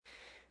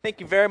Thank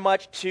you very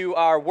much to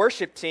our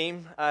worship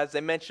team. As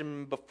I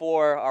mentioned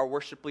before, our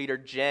worship leader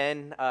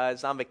Jen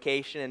is on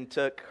vacation and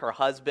took her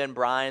husband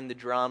Brian, the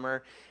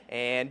drummer,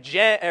 and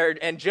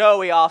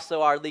Joey,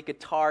 also our lead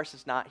guitarist,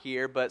 is not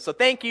here. But so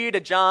thank you to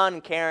John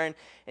and Karen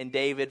and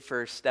David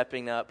for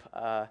stepping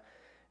up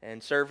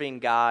and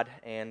serving God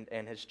and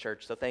His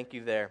church. So thank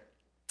you there.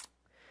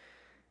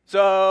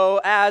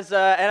 So, as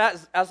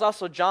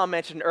also John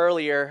mentioned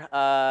earlier,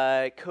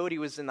 Cody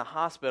was in the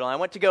hospital. I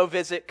went to go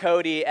visit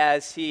Cody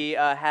as he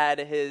had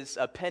his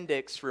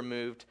appendix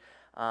removed.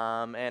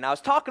 And I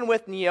was talking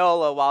with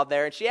Neola while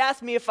there, and she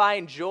asked me if I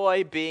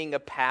enjoy being a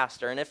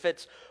pastor and if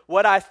it's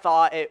what I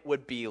thought it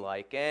would be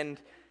like. And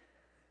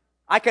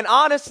I can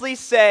honestly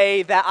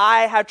say that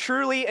I have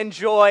truly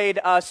enjoyed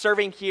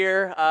serving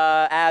here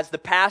as the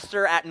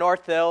pastor at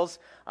North Hills.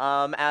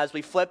 As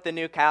we flip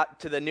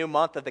to the new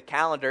month of the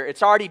calendar,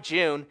 it's already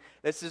June.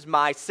 This is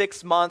my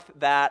 6th month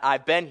that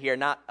I've been here,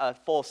 not a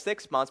full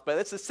 6 months, but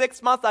it's the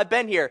 6th month I've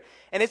been here,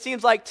 and it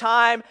seems like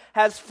time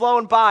has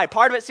flown by.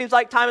 Part of it seems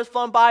like time has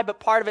flown by, but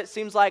part of it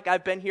seems like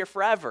I've been here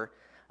forever,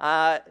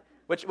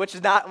 which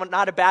is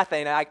not a bad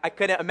thing. I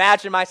couldn't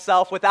imagine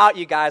myself without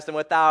you guys and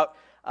without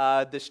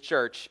this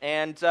church.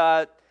 And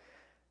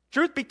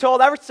truth be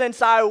told, ever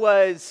since I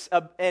was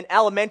in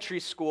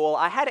elementary school,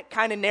 I had it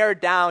kind of narrowed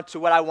down to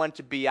what I wanted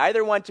to be. I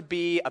either wanted to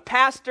be a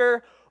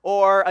pastor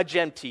or a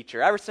gym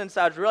teacher, ever since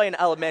I was really in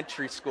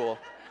elementary school.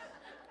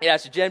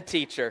 Yes, a gym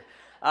teacher.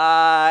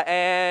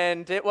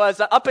 And it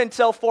was up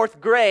until 4th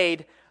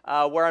grade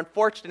where,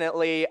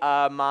 unfortunately,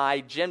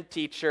 my gym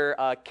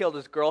teacher killed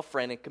his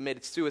girlfriend and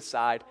committed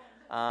suicide.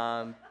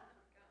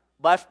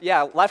 Left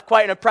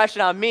quite an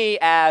impression on me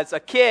as a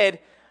kid.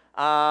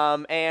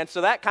 And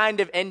so that kind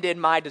of ended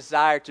my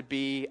desire to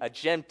be a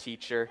gym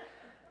teacher.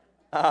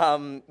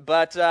 So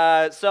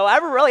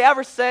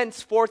ever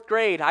since 4th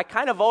grade, I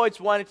kind of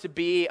always wanted to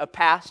be a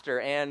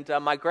pastor. And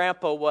my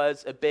grandpa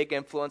was a big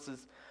influence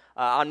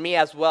on me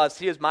as well, as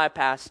he was my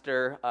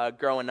pastor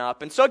growing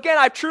up. And so again,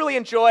 I've truly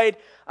enjoyed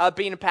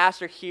being a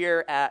pastor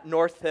here at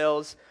North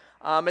Hills.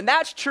 And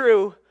that's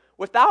true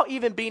without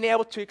even being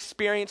able to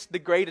experience the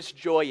greatest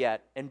joy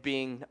yet in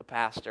being a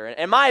pastor.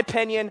 In my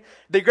opinion,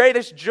 the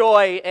greatest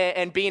joy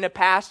in being a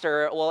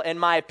pastor, well, in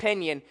my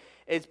opinion,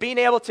 is being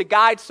able to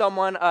guide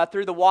someone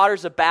through the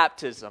waters of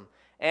baptism.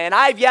 And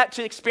I've yet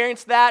to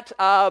experience that,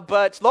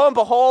 but lo and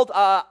behold,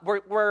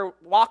 we're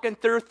walking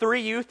through 3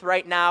 youth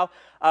right now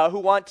who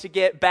want to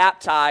get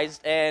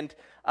baptized, and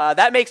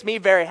that makes me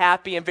very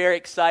happy and very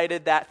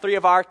excited that 3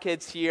 of our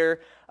kids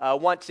here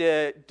want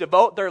to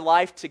devote their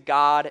life to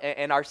God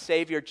and our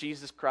Savior,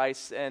 Jesus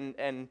Christ,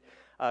 and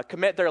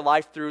commit their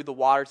life through the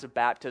waters of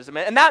baptism.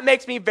 And that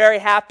makes me very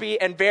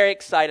happy and very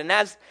excited. And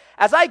as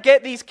I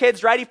get these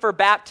kids ready for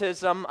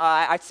baptism,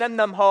 I send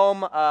them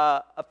home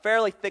a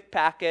fairly thick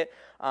packet,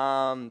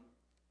 and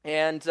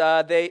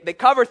they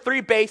cover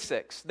 3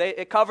 basics.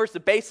 It covers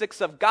the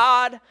basics of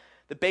God,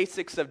 the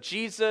basics of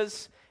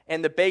Jesus,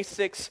 and the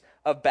basics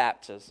of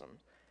baptism.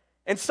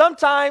 And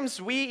sometimes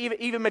we,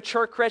 even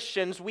mature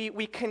Christians, we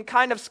can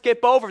kind of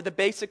skip over the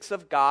basics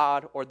of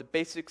God or the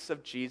basics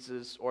of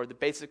Jesus or the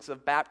basics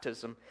of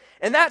baptism.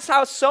 And that's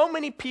how so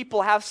many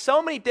people have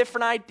so many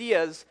different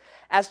ideas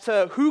as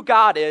to who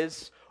God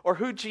is or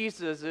who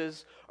Jesus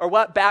is or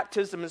what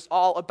baptism is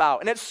all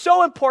about. And it's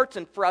so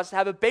important for us to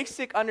have a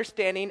basic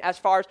understanding as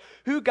far as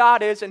who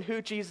God is and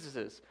who Jesus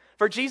is.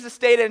 For Jesus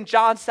stated in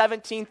John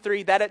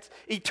 17:3 that it's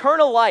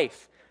eternal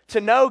life to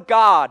know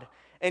God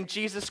and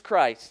Jesus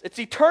Christ. It's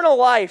eternal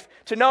life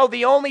to know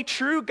the only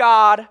true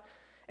God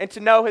and to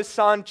know His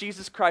Son,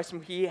 Jesus Christ,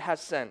 whom He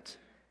has sent.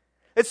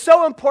 It's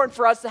so important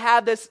for us to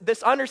have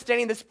this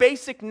understanding, this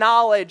basic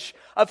knowledge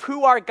of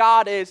who our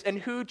God is and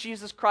who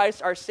Jesus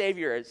Christ, our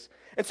Savior, is.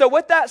 And so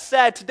with that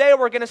said, today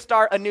we're going to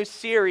start a new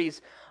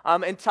series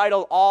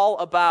entitled All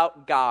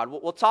About God.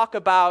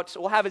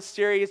 We'll have a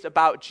series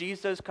about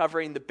Jesus,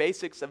 covering the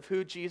basics of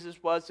who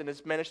Jesus was in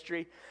His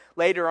ministry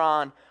later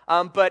on.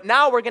 But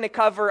now we're going to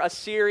cover a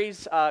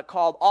series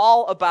called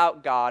All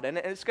About God. And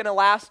it's going to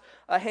last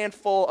a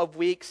handful of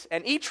weeks.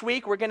 And each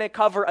week we're going to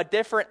cover a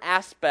different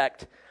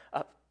aspect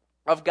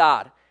of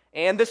God.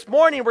 And this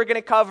morning we're going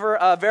to cover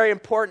a very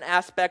important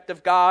aspect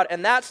of God,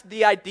 and that's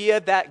the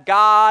idea that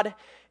God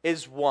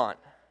is one.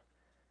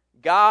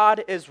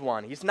 God is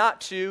one. He's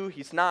not 2,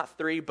 He's not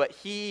 3, but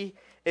He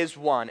is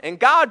one. And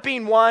God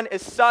being one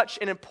is such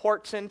an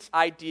important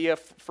idea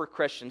for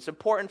Christians,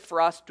 important for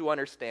us to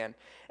understand.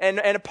 And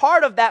a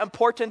part of that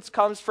importance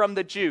comes from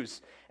the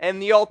Jews in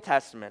the Old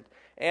Testament.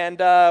 And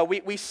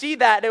we see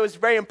that it was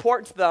very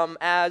important to them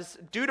as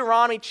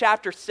Deuteronomy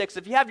chapter 6.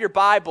 If you have your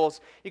Bibles,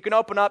 you can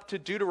open up to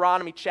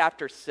Deuteronomy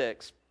chapter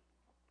 6.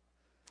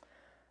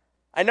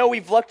 I know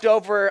we've looked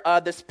over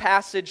this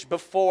passage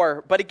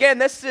before, but again,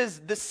 this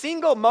is the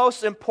single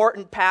most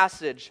important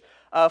passage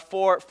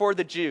for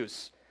the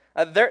Jews.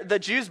 The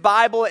Jews'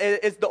 Bible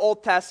is the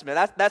Old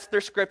Testament. That's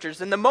their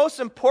scriptures. And the most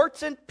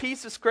important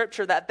piece of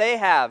scripture that they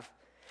have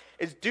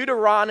is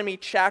Deuteronomy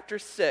chapter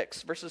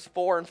 6, verses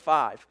 4 and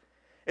 5.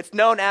 It's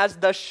known as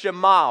the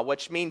Shema,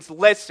 which means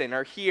listen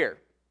or hear.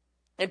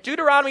 And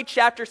Deuteronomy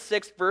chapter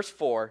 6, verse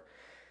 4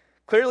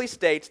 clearly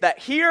states that,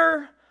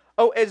 "Hear,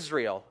 O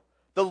Israel,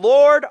 the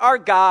Lord our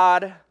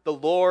God, the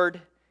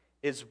Lord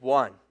is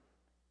one.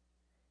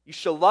 You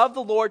shall love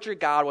the Lord your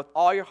God with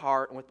all your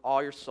heart and with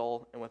all your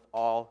soul and with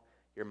all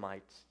your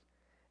might."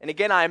 And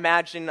again, I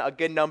imagine a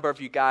good number of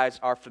you guys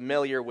are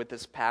familiar with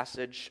this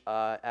passage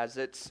as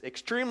it's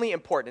extremely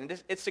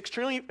important. It's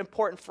extremely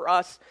important for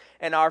us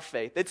in our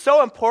faith. It's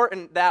so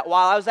important that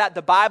while I was at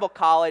the Bible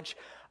college,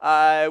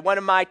 one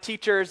of my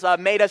teachers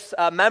made us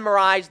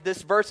memorize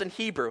this verse in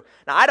Hebrew.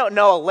 Now, I don't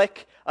know a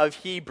lick of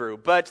Hebrew,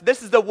 but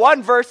this is the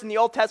one verse in the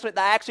Old Testament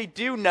that I actually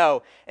do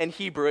know in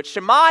Hebrew. It's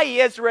Shema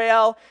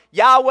Yisrael,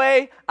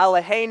 Yahweh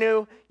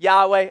Eloheinu,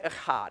 Yahweh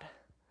Echad.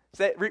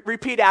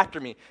 Repeat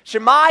after me.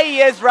 Shema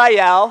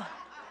Yisrael.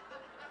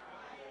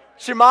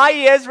 Shema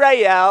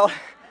Yisrael.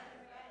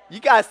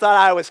 You guys thought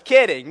I was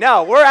kidding.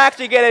 No, we're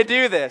actually going to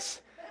do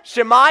this.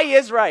 Shema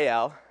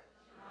Yisrael.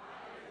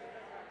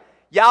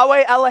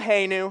 Yahweh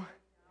Eloheinu.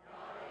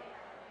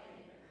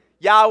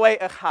 Yahweh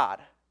Echad.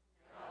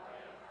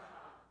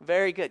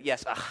 Very good.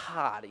 Yes,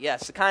 Echad.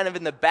 Yes, kind of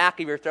in the back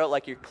of your throat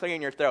like you're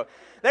clearing your throat.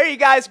 There you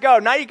guys go.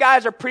 Now you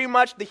guys are pretty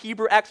much the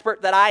Hebrew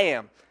expert that I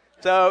am.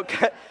 So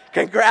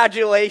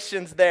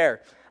congratulations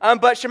there.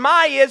 But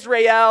Shema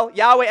Yisrael,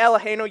 Yahweh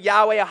Eloheinu,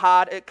 Yahweh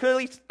Echad, it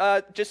clearly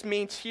just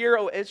means, "Hear,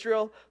 O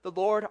Israel, the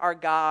Lord our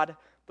God,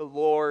 the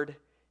Lord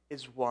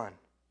is one."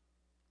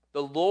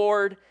 The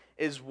Lord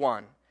is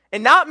one.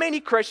 And not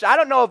many Christians, I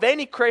don't know of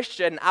any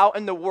Christian out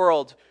in the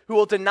world who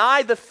will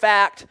deny the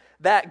fact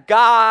that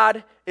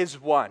God is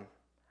one.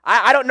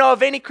 I don't know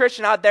of any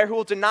Christian out there who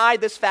will deny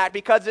this fact,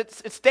 because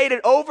it's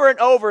stated over and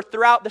over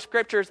throughout the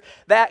scriptures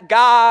that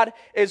God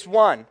is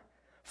one.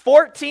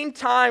 14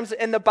 times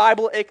in the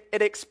Bible,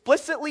 it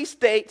explicitly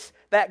states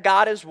that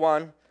God is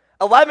one.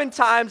 11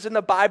 times in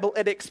the Bible,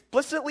 it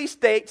explicitly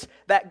states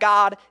that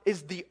God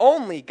is the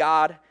only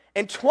God.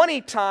 And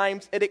 20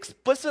 times, it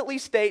explicitly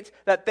states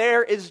that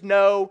there is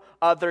no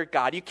other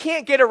God. You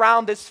can't get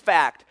around this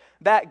fact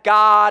that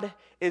God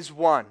is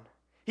one.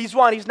 He's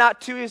one. He's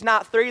not two. He's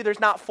not three. There's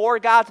not four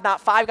gods,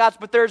 not five gods,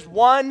 but there's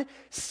one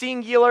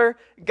singular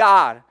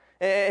God.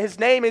 His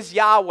name is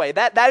Yahweh.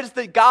 That is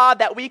the God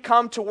that we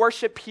come to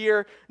worship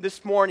here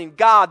this morning.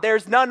 God.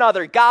 There's none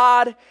other.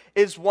 God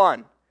is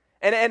one.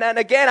 And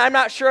again, I'm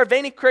not sure of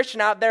any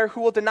Christian out there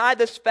who will deny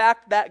this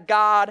fact that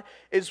God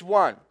is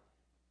one.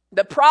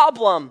 The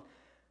problem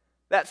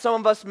that some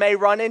of us may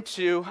run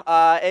into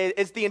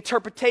is the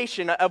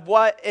interpretation of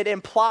what it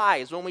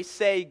implies when we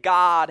say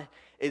God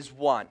is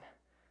one.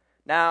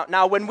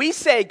 Now, when we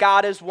say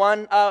God is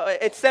one,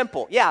 it's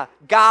simple. Yeah,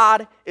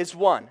 God is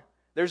one.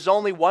 There's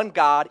only one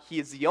God. He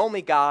is the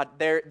only God.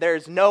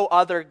 There's no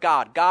other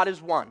God. God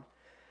is one.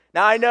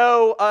 Now, I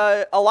know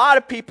a lot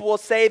of people will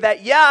say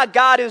that, yeah,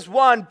 God is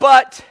one,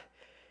 but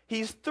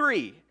He's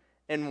three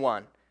in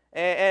one.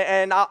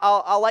 And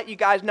I'll let you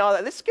guys know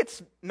that this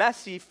gets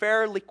messy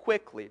fairly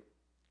quickly,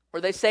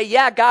 where they say,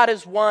 yeah, God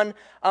is one,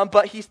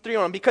 but He's three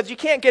in one, because you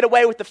can't get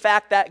away with the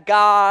fact that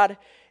God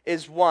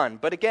is one.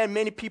 But again,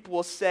 many people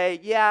will say,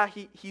 yeah,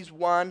 He's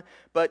one,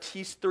 but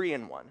He's three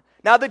in one.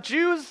 Now, the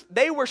Jews,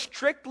 they were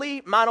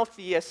strictly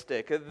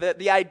monotheistic,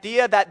 the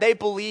idea that they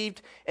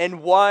believed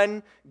in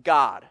one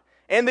God.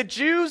 And the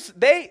Jews,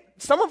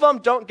 some of them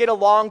don't get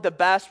along the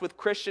best with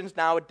Christians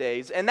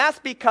nowadays, and that's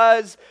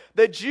because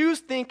the Jews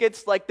think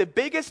it's like the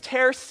biggest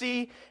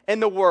heresy in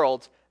the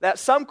world that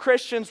some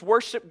Christians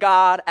worship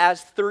God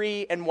as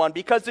three in one,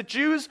 because the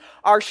Jews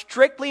are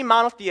strictly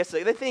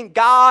monotheistic. They think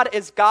God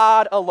is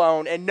God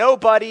alone, and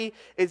nobody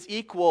is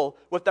equal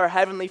with our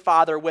Heavenly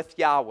Father, with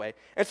Yahweh.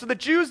 And so the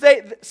Jews,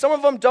 some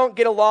of them don't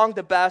get along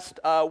the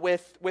best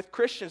with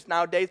Christians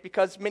nowadays,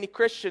 because many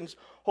Christians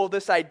hold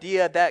this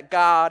idea that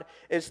God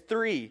is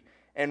three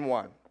in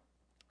one.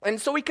 And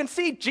so we can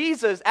see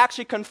Jesus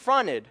actually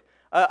confronted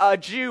a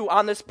Jew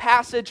on this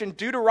passage in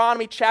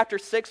Deuteronomy chapter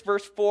 6,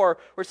 verse 4,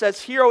 where it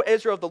says, "Hear, O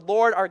Israel, the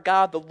Lord our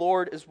God, the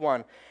Lord is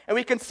one." And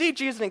we can see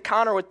Jesus'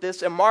 encounter with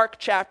this in Mark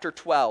chapter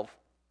 12.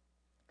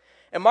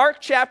 In Mark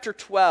chapter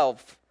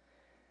 12,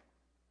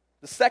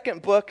 the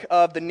second book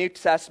of the New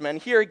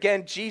Testament, here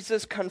again,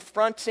 Jesus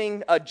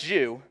confronting a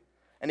Jew,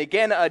 and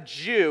again, a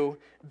Jew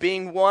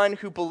being one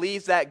who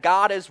believes that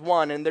God is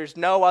one and there's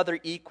no other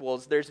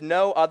equals, there's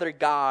no other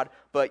God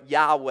but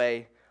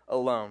Yahweh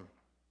alone.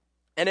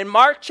 And in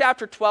Mark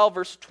chapter 12,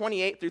 verse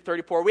 28 through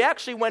 34, we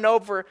actually went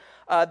over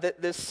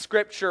this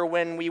scripture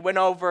when we went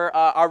over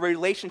our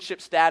relationship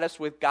status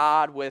with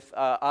God, with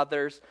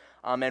others,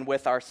 and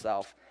with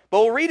ourselves.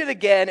 But we'll read it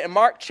again in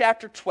Mark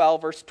chapter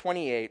 12, verse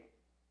 28.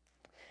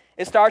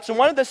 It starts, "And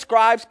one of the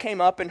scribes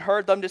came up and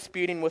heard them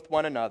disputing with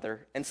one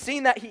another, and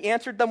seeing that he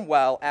answered them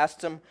well,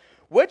 asked him,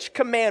 'Which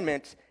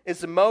commandment is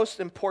the most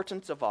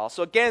important of all?'"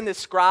 So again, this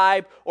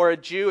scribe or a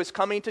Jew is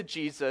coming to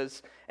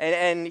Jesus,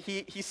 and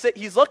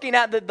he's looking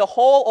at the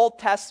whole Old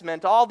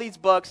Testament, all these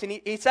books, and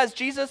he says,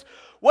 "Jesus,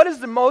 what is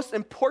the most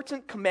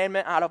important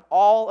commandment out of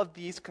all of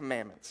these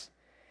commandments?"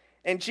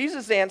 And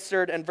Jesus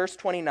answered in verse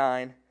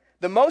 29,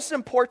 "The most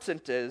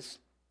important is,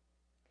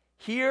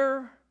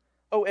 'Hear,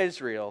 O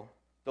Israel,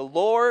 the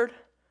Lord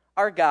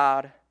our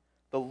God,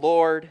 the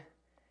Lord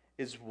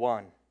is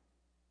one.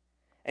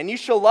 And you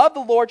shall love the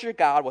Lord your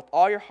God with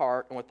all your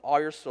heart and with all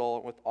your soul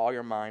and with all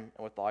your mind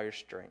and with all your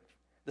strength.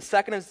 The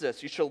second is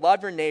this: you shall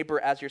love your neighbor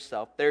as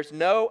yourself. There's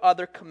no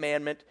other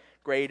commandment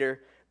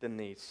greater than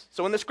these.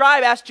 So when the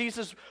scribe asked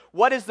Jesus,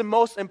 what is the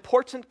most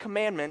important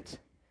commandment?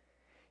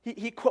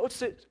 He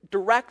quotes it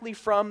directly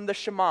from the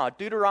Shema,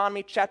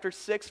 Deuteronomy chapter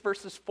 6,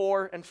 verses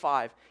 4 and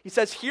 5. He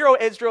says, "Hear, O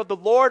Israel, the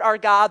Lord our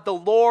God, the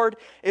Lord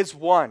is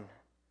one.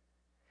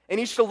 And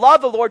you shall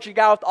love the Lord your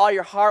God with all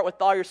your heart,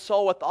 with all your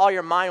soul, with all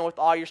your mind, and with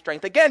all your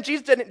strength." Again,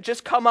 Jesus didn't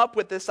just come up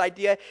with this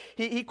idea.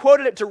 He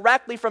quoted it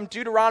directly from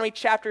Deuteronomy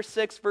chapter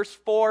 6, verse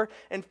 4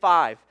 and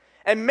 5.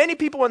 And many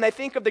people, when they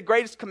think of the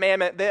greatest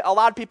commandment, a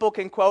lot of people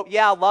can quote,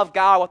 love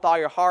God with all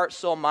your heart,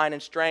 soul, mind,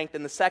 and strength.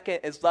 And the second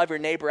is love your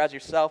neighbor as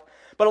yourself.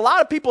 But a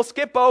lot of people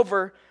skip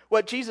over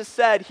what Jesus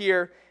said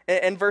here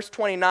in verse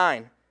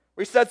 29,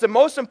 where he says the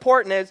most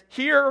important is,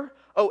 "Hear,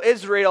 O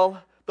Israel,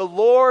 the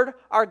Lord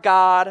our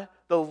God,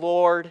 the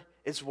Lord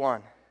is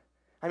one."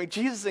 I mean,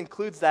 Jesus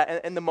includes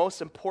that in the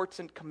most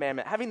important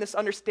commandment, having this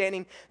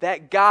understanding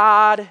that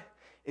God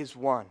is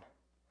one.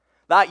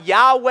 That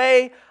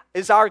Yahweh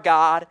is our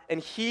God,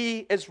 and He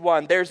is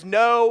one. There's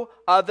no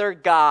other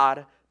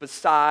God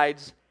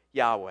besides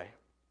Yahweh.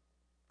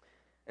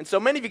 And so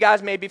many of you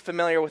guys may be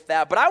familiar with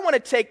that, but I want to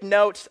take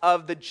notes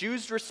of the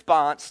Jews'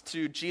 response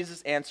to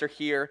Jesus' answer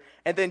here,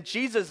 and then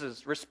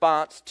Jesus'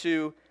 response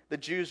to the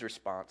Jews'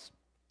 response.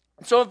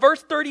 And so in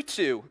verse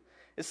 32,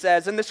 it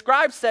says, "And the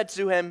scribe said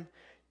to him,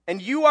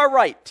 'And you are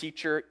right,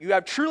 teacher. You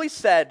have truly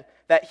said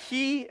that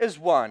He is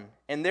one,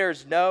 and there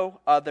is no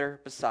other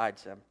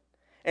besides Him.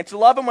 And to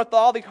love Him with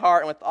all the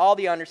heart and with all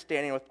the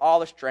understanding, with all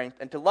the strength,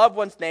 and to love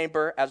one's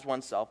neighbor as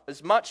oneself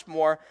is much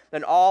more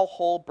than all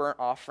whole burnt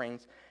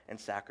offerings and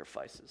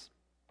sacrifices.'"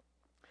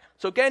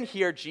 So again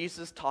here,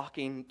 Jesus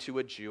talking to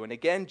a Jew. And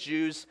again,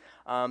 Jews,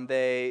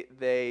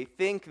 they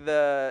think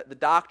the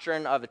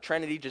doctrine of the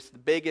Trinity just the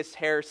biggest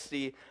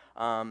heresy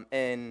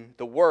in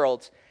the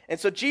world. And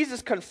so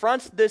Jesus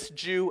confronts this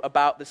Jew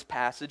about this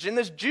passage. And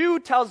this Jew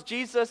tells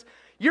Jesus,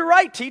 "You're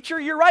right, teacher.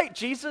 You're right,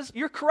 Jesus.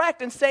 You're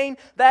correct in saying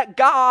that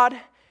God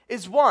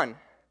is one."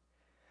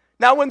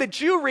 Now, when the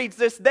Jew reads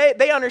this,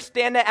 they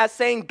understand it as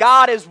saying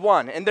God is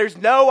one, and there's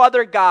no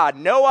other God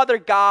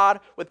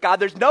with God.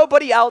 There's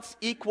nobody else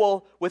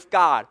equal with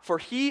God, for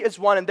He is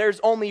one, and there's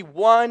only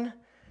one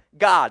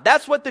God.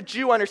 That's what the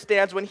Jew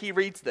understands when he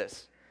reads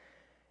this.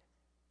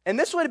 And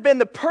this would have been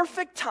the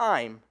perfect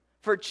time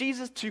for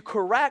Jesus to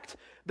correct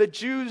the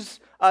Jews'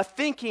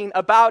 thinking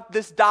about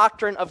this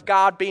doctrine of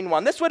God being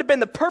one. This would have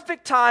been the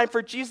perfect time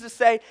for Jesus to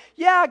say,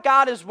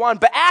 God is one,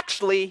 but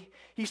actually,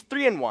 He's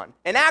three in one.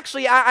 And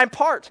actually, I'm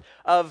part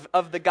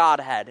of the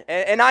Godhead.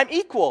 And I'm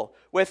equal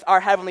with our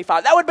Heavenly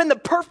Father. That would have been the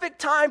perfect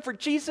time for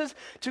Jesus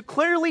to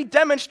clearly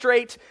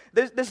demonstrate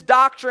this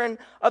doctrine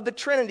of the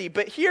Trinity.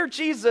 But here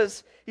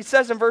Jesus, he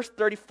says in verse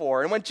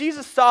 34, "And when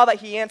Jesus saw that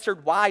he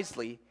answered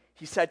wisely,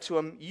 he said to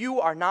him, 'You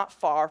are not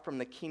far from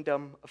the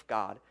kingdom of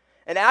God.'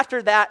 And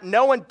after that,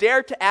 no one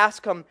dared to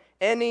ask him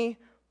any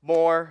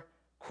more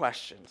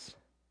questions."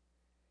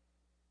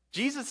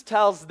 Jesus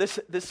tells this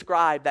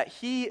scribe that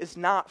he is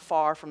not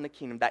far from the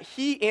kingdom, that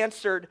he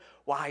answered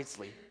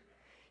wisely.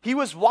 He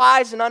was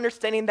wise in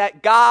understanding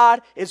that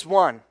God is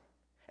one,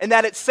 and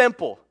that it's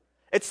simple.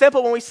 It's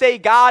simple when we say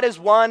God is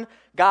one,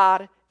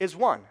 God is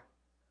one.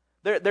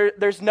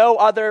 There's no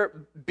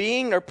other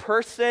being or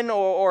person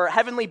or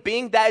heavenly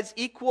being that is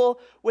equal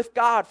with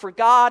God, for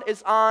God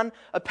is on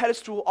a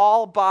pedestal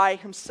all by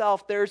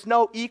Himself. There's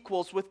no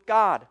equals with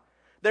God.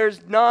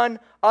 There's none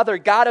other.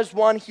 God is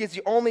one. He is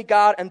the only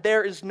God, and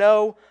there is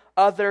no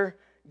other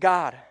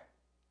God.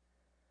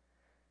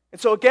 And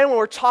so again, when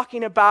we're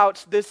talking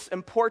about this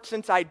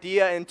important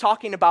idea and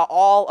talking about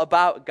all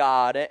about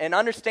God and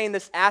understanding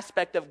this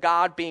aspect of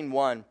God being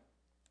one,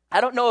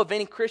 I don't know of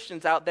any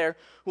Christians out there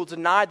who will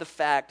deny the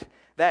fact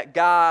that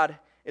God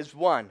is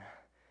one.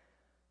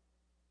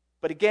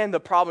 But again, the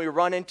problem we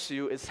run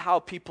into is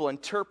how people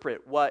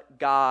interpret what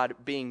God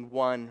being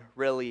one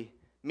really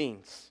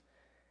means.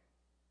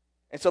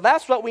 And so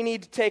that's what we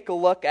need to take a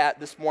look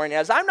at this morning,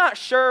 as I'm not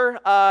sure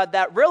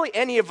that really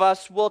any of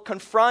us will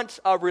confront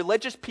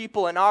religious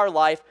people in our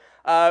life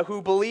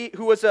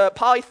who is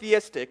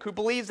polytheistic, who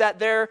believes that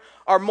there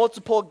are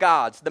multiple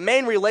gods. The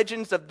main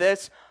religions of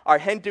this are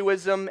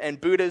Hinduism and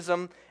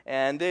Buddhism,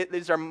 and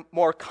these are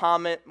more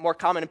common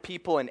in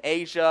people in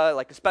Asia,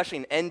 like especially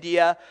in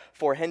India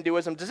for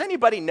Hinduism. Does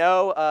anybody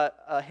know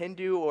a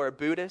Hindu or a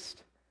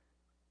Buddhist?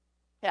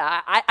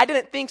 Yeah, I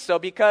didn't think so,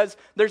 because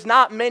there's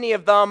not many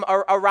of them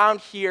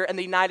around here in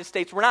the United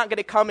States. We're not going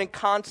to come in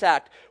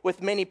contact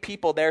with many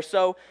people there.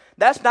 So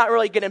that's not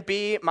really going to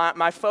be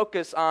my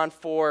focus on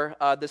for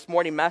this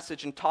morning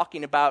message and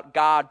talking about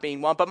God being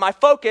one. But my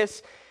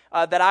focus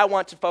that I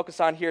want to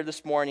focus on here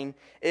this morning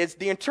is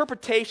the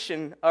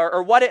interpretation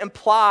or what it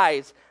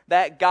implies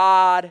that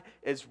God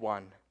is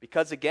one.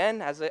 Because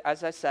again, as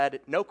I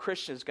said, no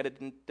Christian is going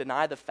to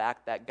deny the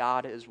fact that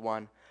God is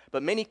one.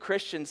 But many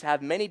Christians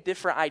have many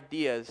different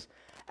ideas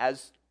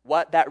as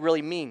what that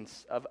really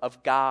means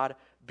of God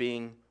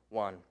being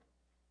one.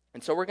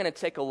 And so we're going to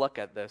take a look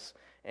at this.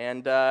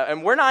 And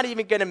we're not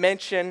even going to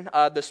mention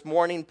this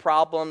morning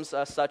problems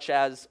such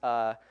as,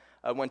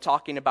 when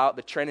talking about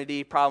the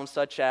Trinity, problems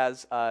such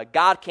as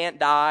God can't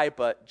die,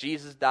 but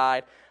Jesus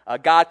died.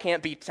 God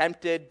can't be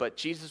tempted, but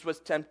Jesus was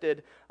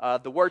tempted.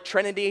 The word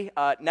Trinity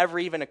never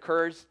even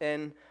occurs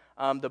in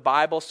the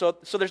Bible. So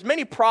there's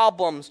many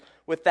problems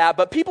with that.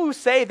 But people who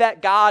say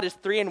that God is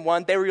three in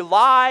one, they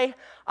rely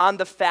on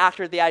the fact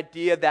or the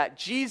idea that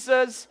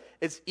Jesus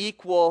is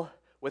equal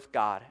with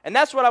God. And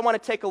that's what I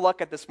want to take a look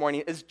at this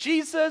morning. Is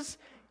Jesus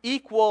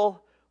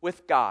equal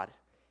with God?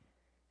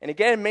 And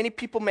again, many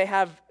people may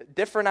have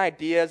different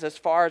ideas as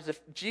far as if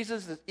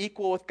Jesus is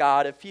equal with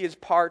God, if he is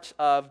part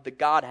of the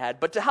Godhead.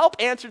 But to help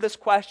answer this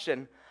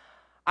question,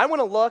 I want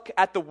to look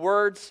at the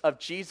words of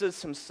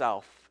Jesus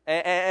himself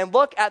and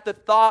look at the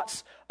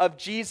thoughts of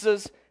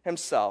Jesus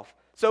himself.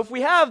 So if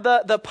we have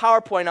the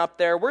PowerPoint up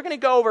there, we're going to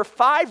go over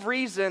 5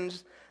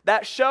 reasons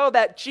that show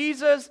that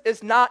Jesus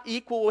is not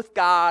equal with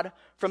God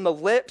from the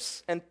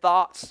lips and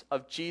thoughts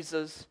of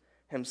Jesus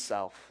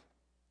himself.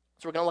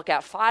 So we're going to look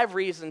at 5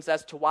 reasons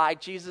as to why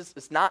Jesus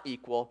is not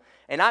equal,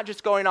 and not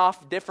just going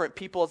off different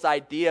people's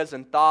ideas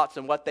and thoughts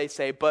and what they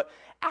say, but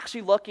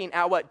actually looking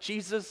at what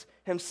Jesus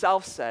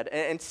himself said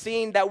and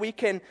seeing that we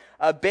can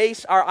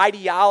base our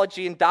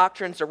ideology and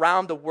doctrines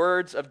around the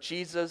words of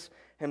Jesus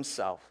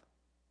himself.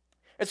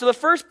 And so the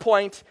first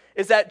point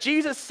is that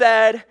Jesus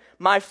said,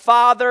 "My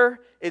Father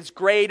is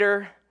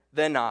greater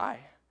than I."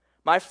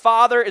 My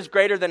Father is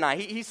greater than I.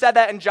 He said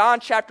that in John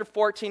chapter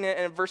 14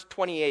 and verse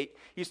 28.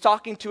 He's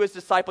talking to his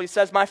disciple. He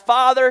says, "My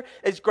Father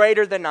is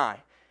greater than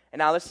I." And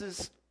now this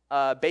is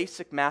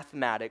basic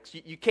mathematics.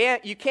 You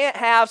can't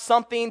have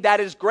something that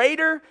is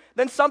greater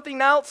than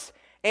something else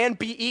and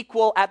be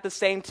equal at the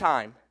same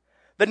time.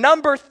 The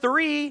number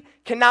 3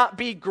 cannot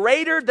be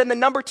greater than the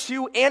number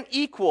 2 and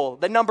equal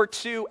the number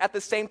 2 at the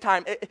same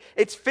time.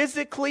 It's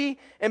physically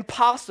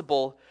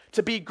impossible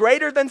to be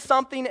greater than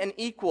something and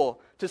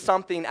equal to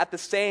something at the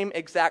same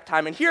exact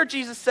time. And here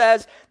Jesus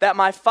says that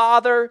my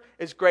Father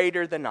is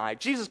greater than I.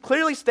 Jesus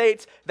clearly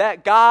states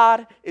that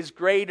God is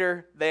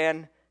greater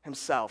than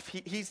himself.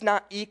 He's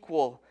not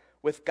equal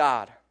with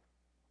God.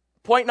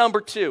 Point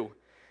number 2.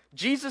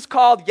 Jesus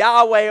called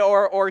Yahweh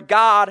or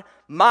God,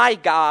 my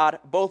God,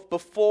 both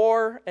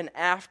before and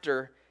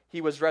after he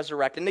was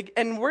resurrected.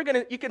 And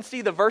you can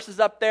see the verses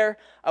up there.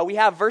 We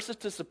have verses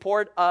to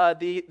support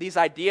these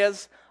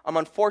ideas.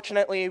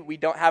 Unfortunately, we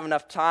don't have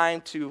enough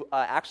time to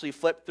actually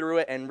flip through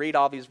it and read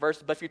all these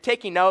verses. But if you're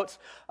taking notes,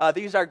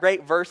 these are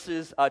great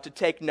verses to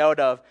take note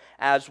of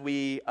as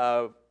we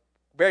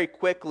very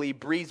quickly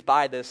breeze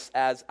by this,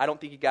 as I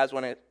don't think you guys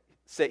want to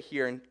sit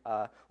here and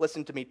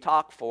listen to me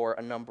talk for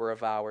a number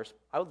of hours.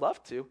 I would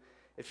love to,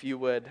 if you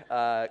would.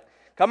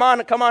 Come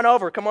on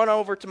over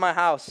to my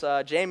house.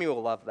 Jamie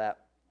will love that.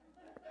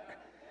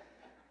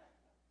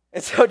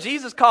 And so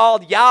Jesus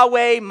called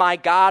Yahweh my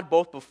God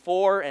both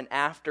before and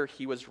after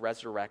he was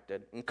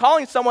resurrected. And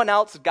calling someone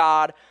else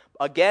God,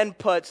 again,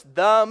 puts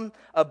them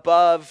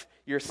above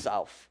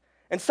yourself.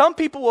 And some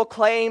people will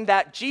claim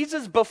that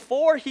Jesus,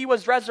 before he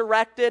was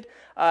resurrected,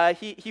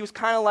 he was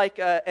kind of like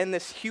in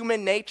this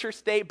human nature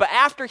state. But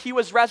after he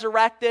was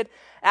resurrected,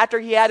 after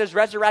he had his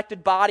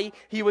resurrected body,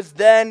 he was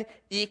then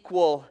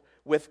equal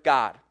with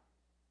God.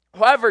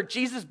 However,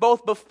 Jesus,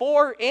 both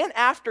before and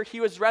after he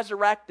was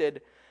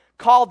resurrected,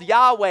 called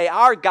Yahweh,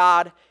 our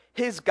God,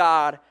 his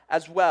God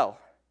as well.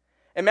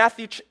 In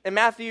Matthew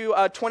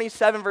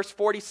 27, verse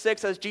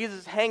 46, as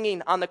Jesus is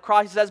hanging on the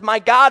cross, he says, my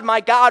God,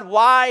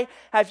 why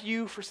have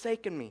you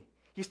forsaken me?"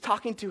 He's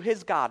talking to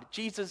his God.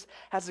 Jesus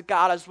has a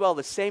God as well,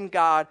 the same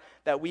God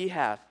that we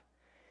have.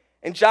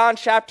 In John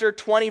chapter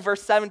 20,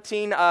 verse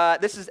 17,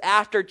 this is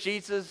after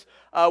Jesus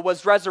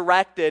was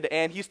resurrected,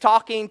 and he's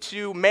talking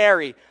to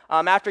Mary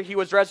after he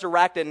was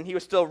resurrected, and he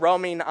was still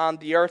roaming on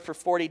the earth for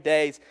 40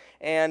 days.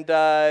 And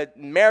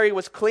Mary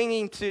was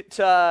clinging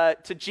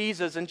to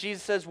Jesus, and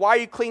Jesus says, "Why are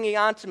you clinging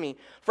on to me?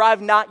 For I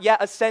have not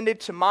yet ascended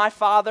to my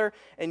Father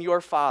and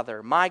your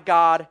Father, my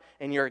God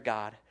and your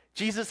God."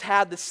 Jesus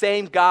had the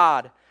same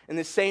God and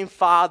the same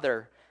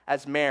Father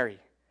as Mary,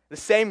 the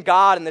same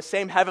God and the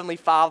same Heavenly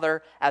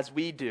Father as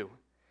we do.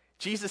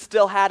 Jesus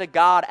still had a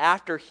God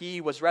after he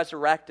was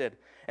resurrected.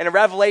 And in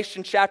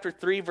Revelation chapter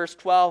 3, verse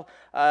 12,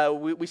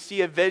 we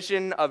see a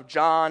vision of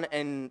John,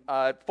 and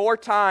 4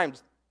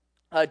 times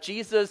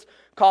Jesus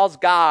calls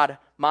God,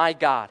 my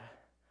God.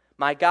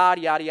 My God,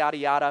 yada, yada,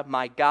 yada.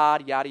 My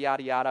God, yada,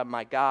 yada, yada.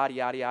 My God,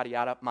 yada, yada,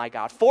 yada. My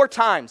God. 4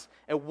 times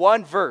in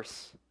one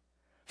verse.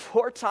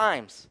 4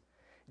 times.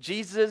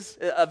 Jesus,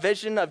 a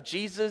vision of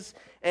Jesus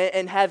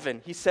in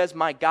heaven. He says,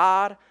 my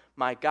God,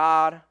 my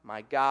God,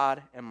 my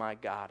God, and my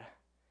God.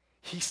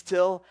 He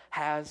still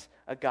has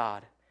a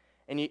God.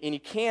 And you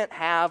can't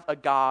have a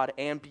God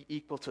and be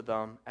equal to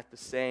them at the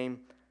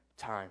same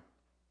time.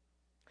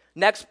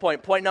 Next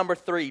point number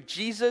 3.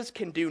 Jesus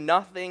can do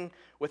nothing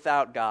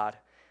without God.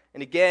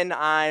 And again,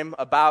 I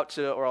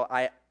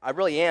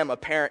really am a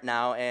parent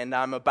now, and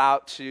I'm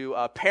about to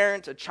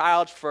parent a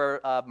child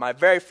for my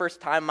very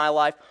first time in my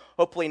life.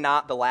 Hopefully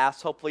not the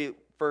last. Hopefully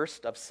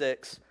first of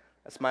 6.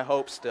 That's my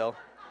hope still.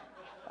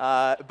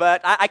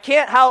 But I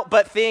can't help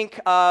but think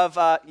of,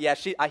 I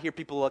hear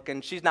people looking.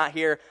 She's not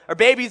here. Her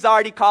baby's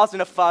already causing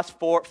a fuss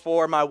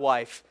for my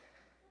wife.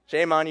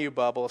 Shame on you,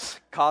 Bubbles,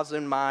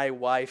 causing my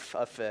wife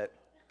a fit.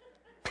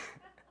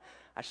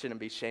 I shouldn't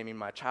be shaming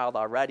my child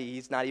already.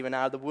 He's not even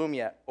out of the womb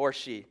yet, or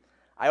she.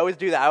 I always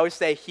do that. I always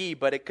say he,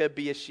 but it could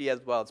be a she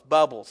as well. It's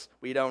Bubbles.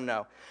 We don't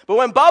know. But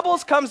when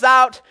Bubbles comes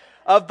out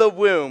of the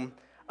womb,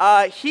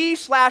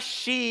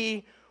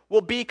 he/she will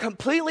be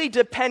completely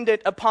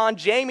dependent upon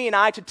Jamie and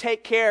I to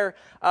take care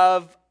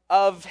of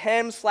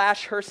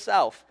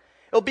him/herself.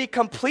 It'll be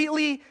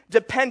completely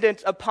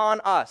dependent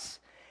upon us.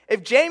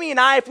 If Jamie and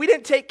I, if we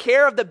didn't take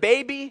care of the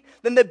baby,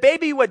 then the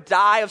baby would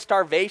die of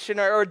starvation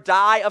or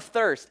die of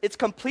thirst. It's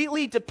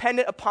completely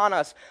dependent upon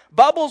us.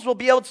 Bubbles will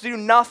be able to do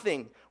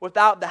nothing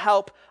without the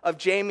help of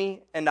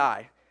Jamie and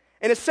I.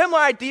 And a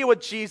similar idea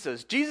with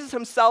Jesus. Jesus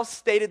himself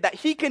stated that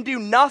he can do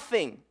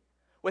nothing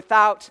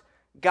without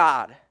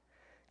God.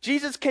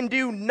 Jesus can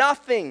do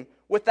nothing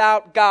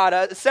without God.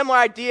 A similar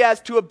idea as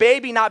to a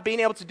baby not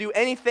being able to do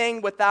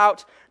anything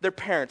without their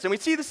parents. And we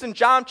see this in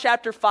John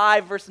chapter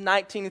 5, verse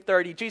 19 and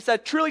 30. Jesus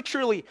said, "Truly,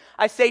 truly,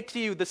 I say to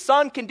you, the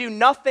Son can do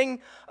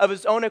nothing of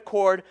his own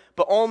accord,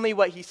 but only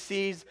what he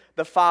sees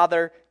the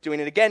Father doing."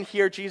 And again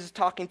here, Jesus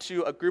talking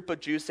to a group of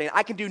Jews saying,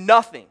 I can do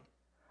nothing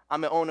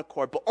on my own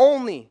accord, but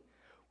only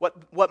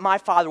what my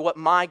Father, what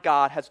my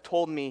God has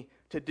told me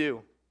to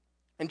do.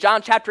 In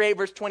John chapter 8,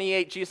 verse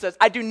 28, Jesus says,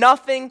 "I do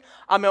nothing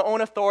on my own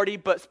authority,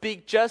 but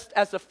speak just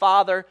as the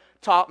Father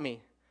taught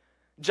me."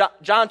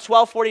 John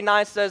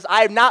 12:49 says,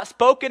 "I have not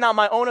spoken on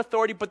my own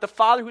authority, but the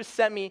Father who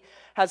sent me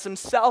has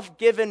himself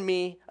given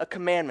me a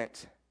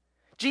commandment."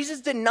 Jesus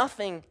did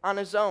nothing on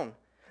his own.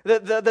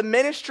 The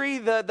ministry,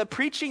 the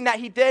preaching that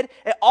he did,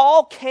 it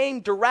all came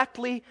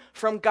directly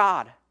from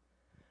God.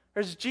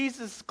 As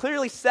Jesus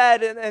clearly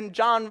said in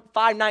John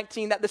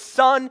 5:19 that the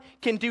Son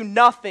can do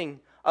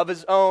nothing of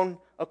his own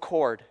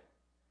accord.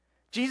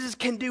 Jesus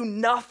can do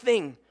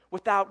nothing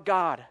without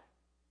God.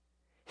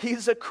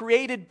 He's a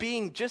created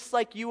being just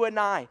like you and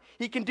I.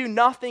 He can do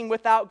nothing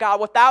without God.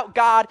 Without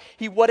God,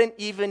 he wouldn't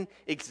even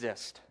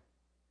exist.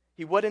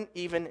 He wouldn't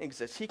even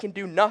exist. He can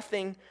do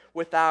nothing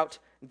without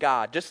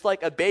God, just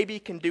like a baby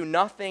can do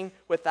nothing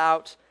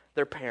without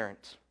their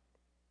parent.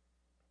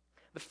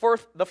 The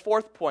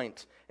fourth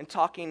point in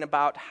talking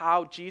about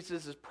how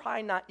Jesus is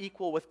probably not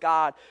equal with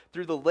God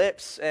through the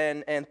lips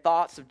and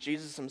thoughts of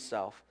Jesus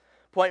himself.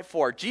 Point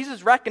 4,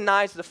 Jesus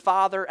recognized the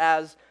Father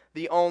as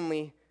the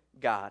only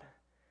God.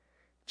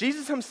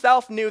 Jesus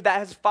himself knew that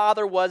his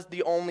Father was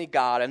the only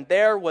God, and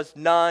there was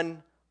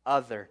none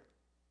other.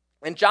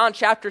 In John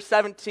chapter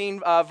 17,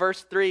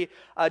 verse 3,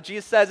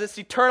 Jesus says, "It's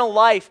eternal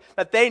life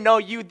that they know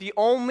you, the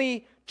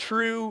only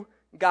true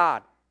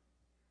God,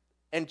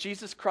 and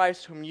Jesus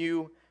Christ whom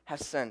you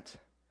have sent."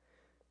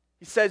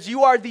 He says,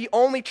 you are the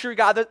only true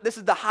God. This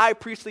is the high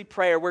priestly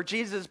prayer where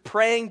Jesus is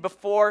praying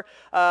before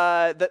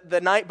the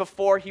night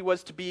before he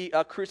was to be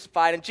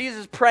crucified. And Jesus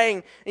is praying,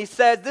 and he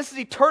says, this is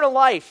eternal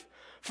life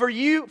for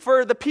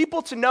the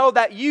people to know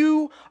that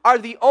you are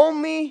the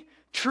only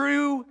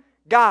true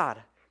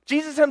God.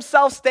 Jesus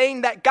himself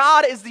stating that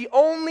God is the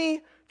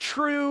only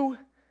true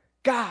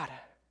God.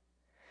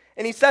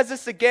 And he says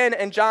this again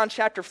in John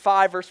chapter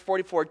 5, verse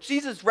 44.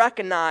 Jesus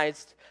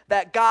recognized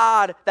that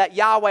God, that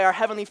Yahweh, our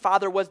Heavenly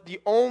Father, was the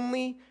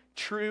only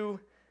true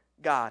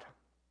God.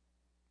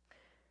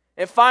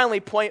 And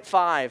finally, point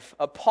 5,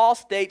 Paul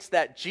states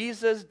that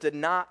Jesus did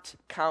not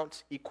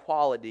count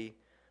equality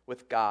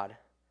with God.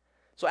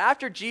 So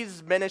after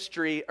Jesus'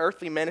 ministry,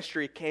 earthly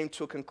ministry, came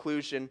to a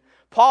conclusion,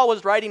 Paul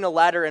was writing a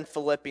letter in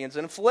Philippians.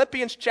 And in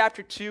Philippians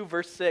chapter 2,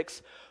 verse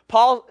 6,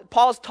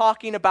 Paul's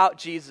talking about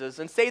Jesus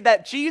and say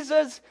that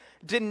Jesus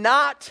did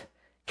not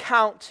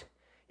count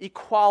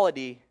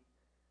equality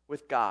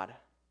with God.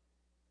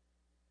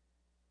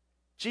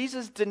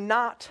 Jesus did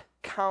not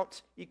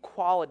count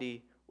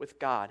equality with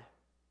God.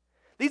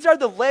 These are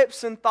the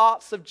lips and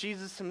thoughts of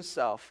Jesus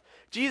himself.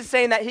 Jesus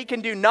saying that he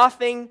can do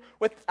nothing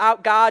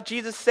without God.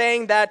 Jesus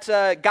saying that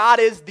God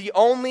is the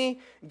only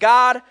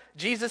God.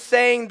 Jesus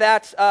saying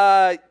that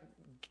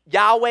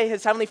Yahweh,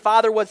 his heavenly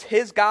Father, was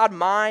his God,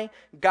 my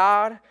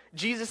God.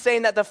 Jesus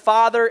saying that the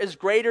Father is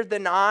greater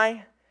than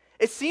I.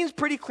 It seems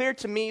pretty clear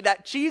to me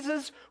that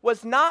Jesus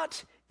was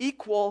not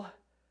equal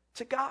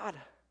to God.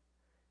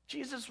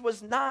 Jesus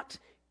was not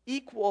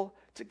equal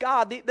to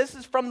God. This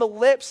is from the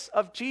lips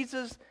of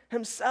Jesus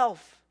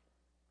himself.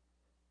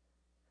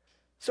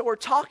 So we're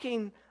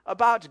talking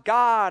about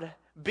God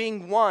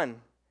being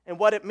one and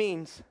what it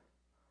means.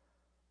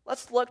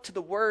 Let's look to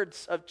the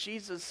words of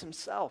Jesus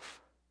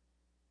himself.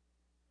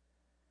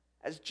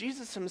 As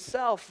Jesus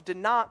himself did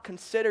not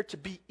consider to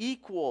be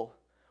equal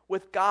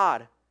with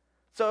God.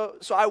 So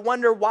I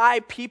wonder why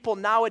people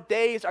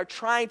nowadays are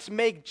trying to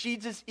make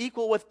Jesus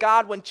equal with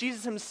God when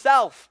Jesus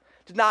himself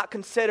did not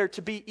consider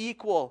to be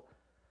equal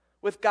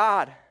with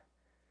God.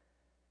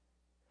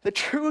 The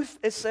truth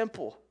is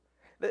simple.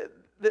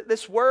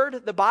 This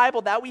word, the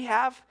Bible that we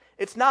have,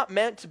 it's not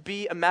meant to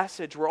be a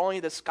message where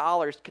only the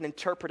scholars can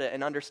interpret it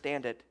and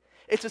understand it.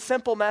 It's a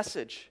simple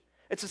message.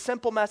 It's a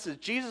simple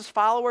message. Jesus'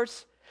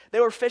 followers, they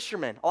were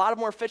fishermen. A lot of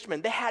them were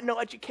fishermen. They had no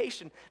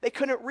education. They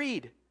couldn't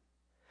read.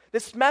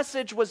 This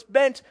message was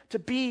meant to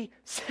be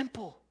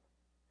simple.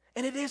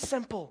 And it is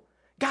simple.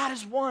 God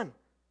is one.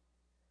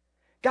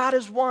 God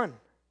is one.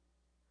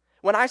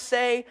 When I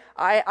say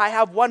I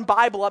have one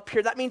Bible up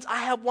here, that means I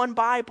have one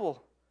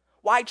Bible.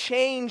 Why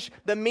change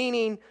the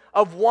meaning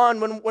of one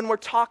when we're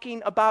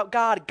talking about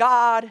God?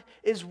 God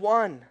is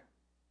one.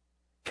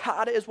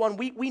 God is one.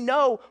 We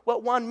know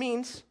what one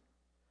means.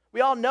 We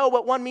all know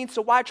what one means,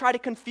 so why try to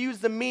confuse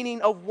the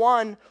meaning of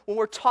one when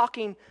we're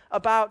talking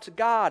about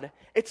God?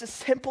 It's a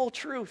simple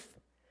truth.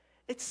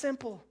 It's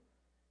simple.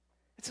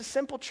 It's a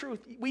simple truth.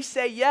 We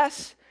say,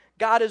 yes,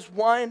 God is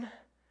one.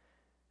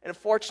 And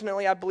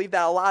unfortunately, I believe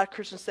that a lot of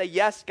Christians say,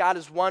 yes, God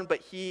is one,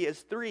 but he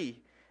is three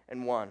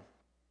in one.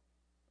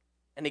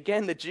 And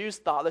again, the Jews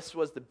thought this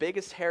was the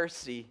biggest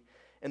heresy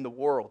in the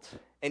world.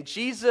 And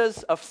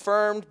Jesus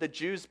affirmed the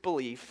Jews'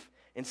 belief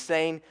in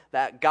saying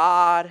that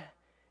God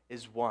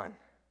is one.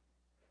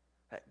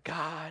 That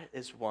God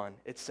is one.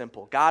 It's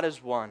simple. God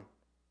is one.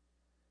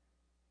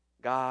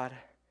 God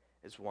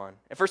is one.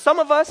 And for some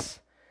of us,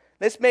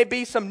 this may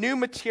be some new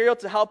material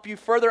to help you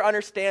further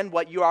understand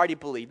what you already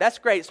believe. That's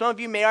great. Some of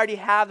you may already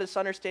have this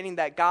understanding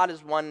that God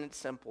is one and it's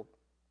simple.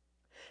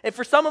 And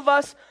for some of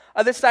us,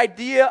 this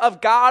idea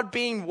of God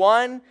being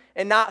one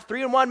and not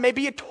three in one may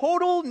be a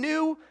total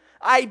new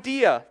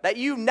idea that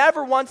you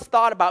never once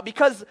thought about,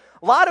 because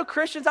a lot of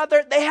Christians out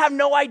there, they have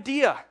no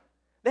idea.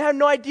 They have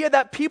no idea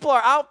that people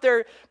are out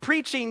there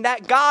preaching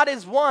that God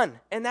is one,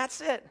 and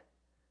that's it.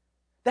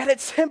 That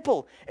it's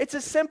simple. It's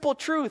a simple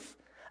truth.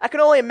 I can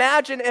only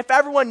imagine if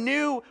everyone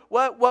knew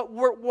what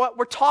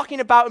we're talking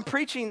about and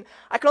preaching.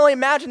 I can only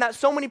imagine that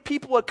so many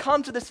people would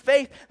come to this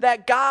faith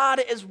that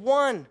God is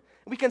one.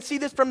 We can see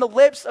this from the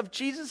lips of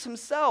Jesus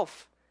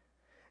himself.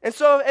 And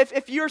so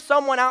if you're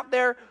someone out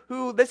there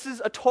who this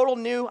is a total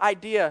new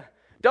idea,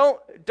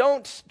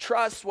 don't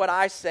trust what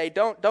I say.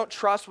 Don't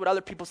trust what other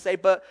people say,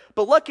 but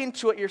look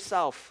into it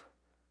yourself.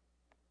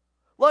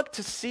 Look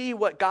to see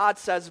what God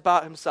says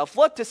about himself.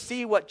 Look to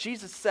see what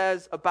Jesus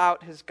says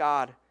about his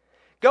God.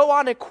 Go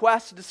on a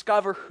quest to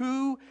discover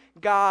who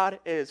God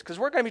is, because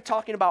we're going to be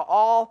talking about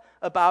all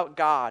about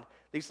God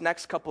these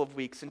next couple of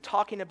weeks and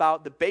talking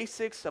about the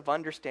basics of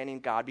understanding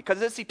God,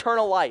 because it's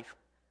eternal life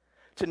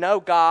to know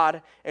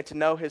God and to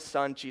know his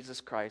Son, Jesus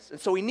Christ. And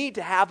so we need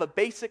to have a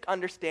basic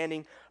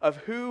understanding of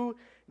who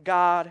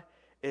God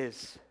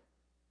is.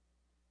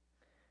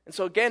 And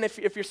so again,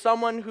 if you're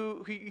someone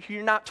who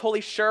you're not totally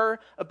sure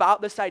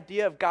about this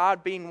idea of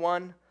God being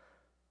one,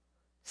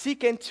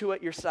 seek into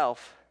it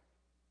yourself.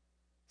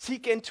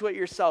 Seek into it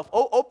yourself.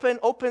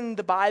 Open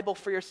the Bible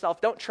for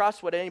yourself. Don't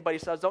trust what anybody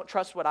says. Don't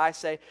trust what I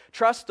say.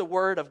 Trust the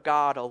Word of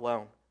God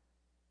alone.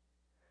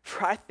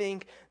 For I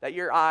think that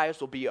your eyes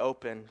will be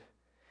opened,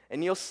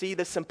 and you'll see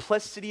the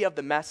simplicity of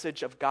the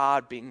message of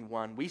God being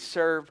one. We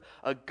serve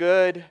a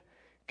good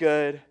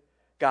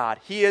God.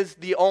 He is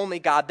the only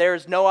God. There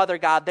is no other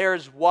God. There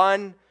is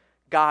one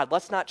God.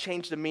 Let's not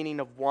change the meaning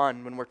of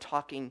one when we're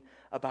talking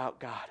about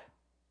God.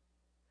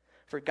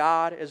 For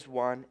God is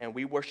one, and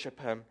we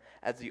worship him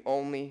as the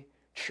only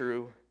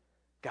true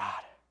God.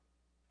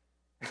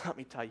 Let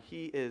me tell you,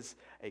 he is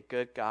a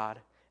good God,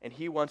 and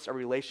he wants a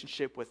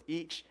relationship with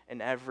each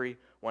and every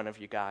one of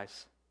you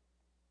guys.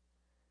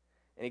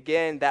 And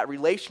again, that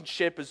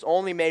relationship is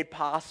only made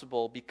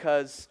possible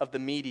because of the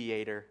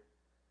mediator,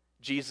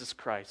 Jesus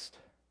Christ.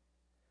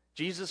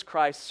 Jesus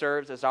Christ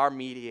serves as our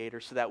mediator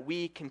so that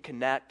we can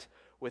connect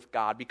with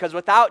God. Because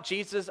without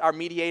Jesus, our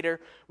mediator,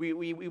 we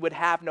would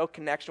have no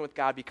connection with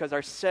God, because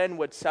our sin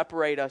would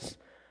separate us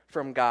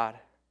from God.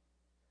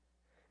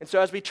 And so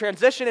as we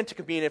transition into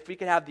communion, if we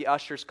could have the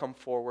ushers come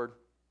forward.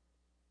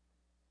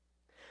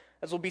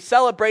 As we'll be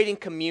celebrating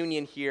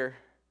communion here.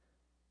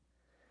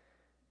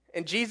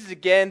 And Jesus,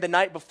 again, the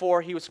night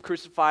before he was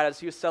crucified, as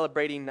he was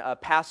celebrating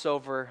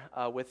Passover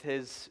with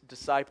his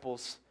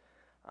disciples,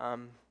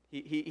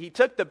 he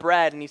took the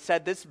bread and he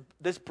said,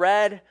 this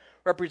bread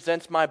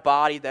represents my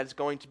body that is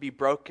going to be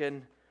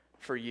broken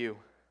for you.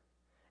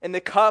 And the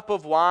cup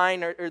of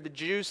wine or the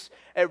juice,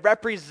 it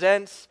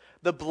represents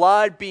the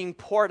blood being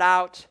poured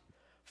out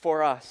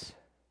for us.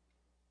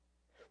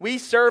 We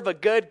serve a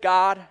good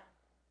God,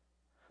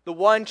 the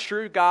one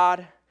true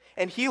God,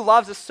 and he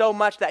loves us so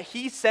much that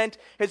he sent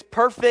his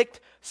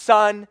perfect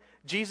Son,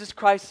 Jesus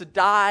Christ, to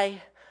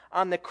die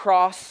on the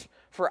cross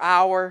for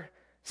our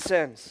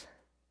sins.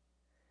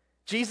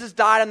 Jesus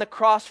died on the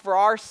cross for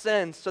our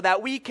sins so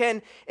that we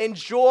can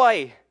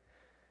enjoy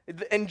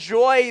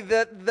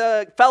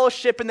the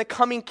fellowship in the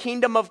coming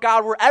kingdom of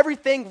God, where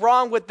everything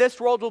wrong with this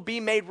world will be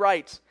made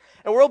right.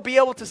 And we'll be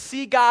able to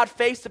see God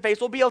face to face.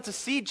 We'll be able to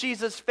see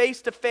Jesus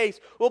face to face.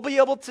 We'll be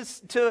able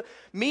to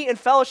meet in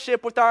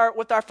fellowship with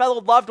our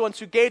fellow loved ones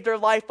who gave their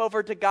life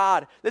over to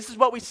God. This is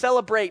what we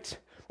celebrate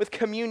with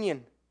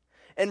communion,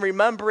 and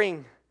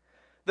remembering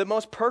the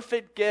most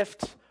perfect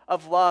gift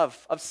of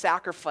love, of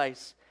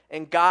sacrifice,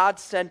 and God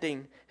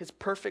sending his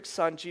perfect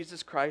Son,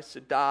 Jesus Christ,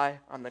 to die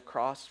on the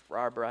cross for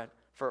our bread,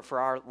 for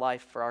our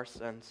life, for our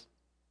sins.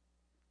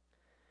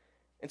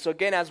 And so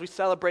again, as we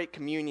celebrate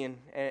communion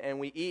and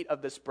we eat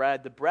of this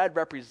bread, the bread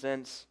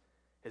represents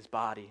his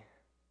body.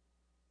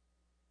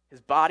 His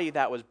body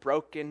that was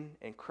broken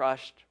and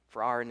crushed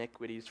for our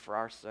iniquities, for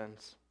our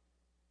sins.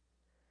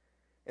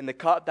 And the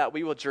cup that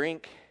we will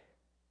drink,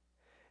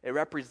 it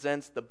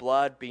represents the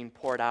blood being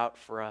poured out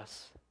for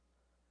us,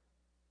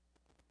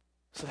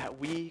 so that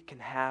we can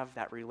have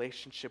that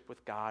relationship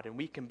with God and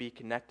we can be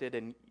connected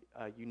and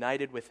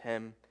united with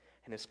him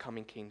in his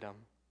coming kingdom.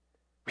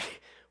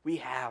 We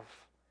have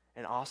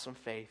an awesome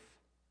faith,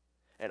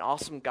 an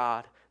awesome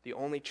God, the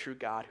only true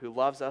God who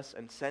loves us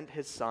and sent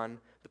his Son,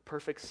 the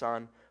perfect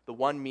Son, the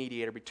one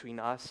mediator between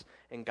us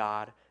and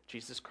God,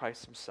 Jesus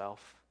Christ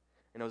himself.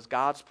 And it was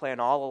God's plan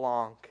all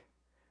along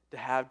to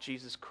have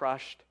Jesus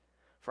crushed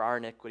for our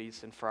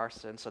iniquities and for our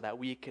sins so that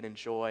we can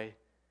enjoy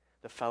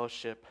the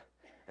fellowship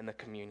and the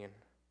communion.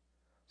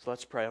 So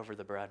let's pray over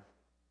the bread.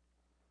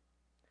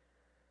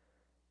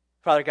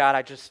 Father God,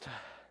 I just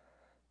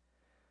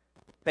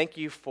thank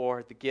you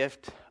for the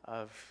gift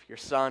of your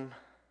Son.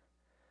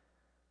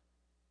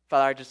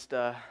 Father,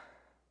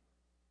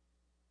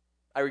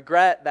 I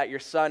regret that your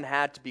Son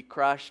had to be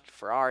crushed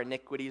for our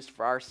iniquities,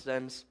 for our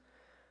sins.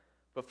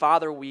 But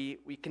Father, we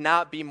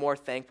cannot be more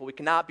thankful. We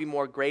cannot be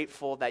more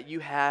grateful that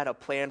you had a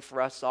plan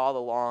for us all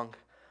along,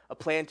 a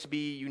plan to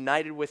be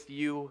united with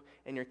you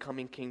in your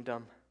coming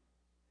kingdom.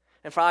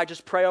 And Father, I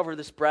just pray over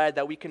this bread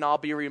that we can all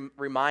be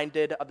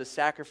reminded of the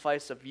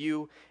sacrifice of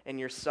you and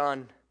your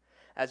Son,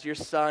 as your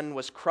Son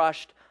was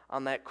crushed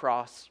on that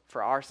cross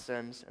for our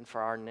sins and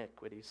for our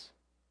iniquities.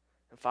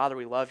 And Father,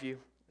 we love you.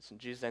 It's in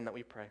Jesus' name that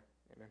we pray.